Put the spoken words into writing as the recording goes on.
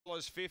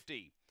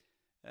$2.50.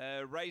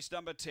 Race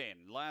number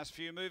 10. Last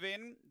few move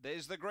in.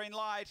 There's the green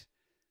light.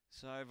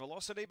 So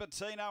Velocity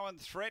Bettino and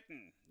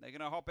Threaten. They're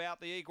going to hop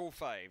out the equal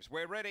faves.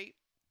 We're ready.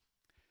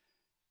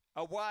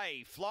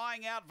 Away,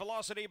 flying out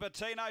Velocity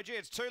Bettino. Gee,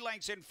 it's 2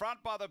 lengths in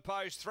front by the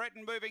post.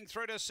 Threaten moving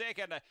through to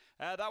second.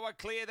 They were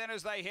clear then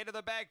as they head to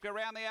the back.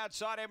 Around the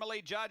outside,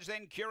 Emily Judge,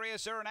 then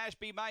Curiouser and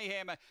Ashby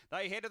Mayhem.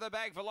 They head to the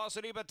back.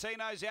 Velocity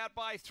Bettino's out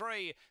by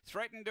 3.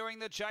 Threaten doing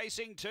the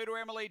chasing. 2 to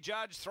Emily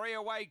Judge. 3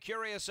 away,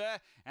 Curiouser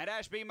and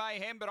Ashby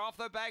Mayhem. But off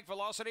the back,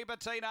 Velocity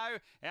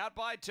Bettino out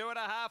by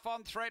 2.5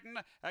 on Threaten.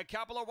 A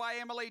couple away,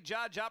 Emily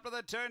Judge up to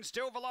the turn.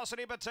 Still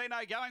Velocity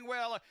Bettino going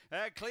well.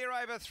 Clear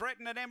over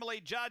Threaten and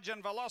Emily Judge,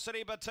 and Velocity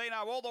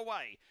Bettino all the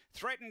way.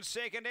 Threatened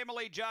second,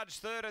 Emily Judge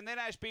third, and then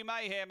Ashby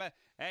Mayhem.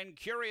 And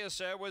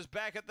Curiouser was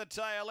back at the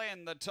tail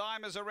end. The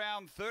time is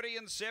around 30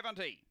 and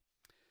 70.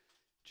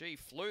 Gee,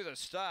 flew the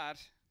start.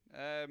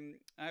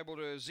 Able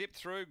to zip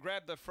through,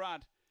 grab the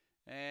front,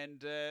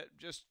 and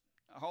just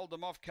hold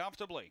them off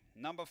comfortably.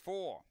 Number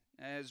 4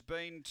 has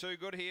been too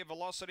good here,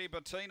 Velocity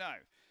Bettino.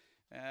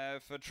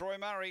 For Troy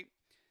Murray.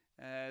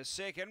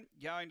 Second,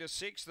 going to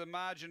 6. The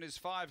margin is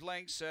 5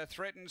 lengths.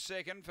 Threatened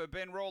second for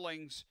Ben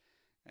Rawlings.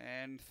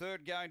 And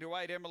third going to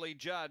 8, Emily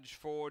Judge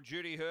for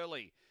Judy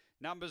Hurley.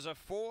 Numbers are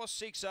 4,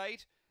 6,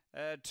 8,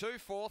 2,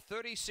 4,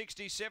 30,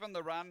 67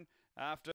 the run after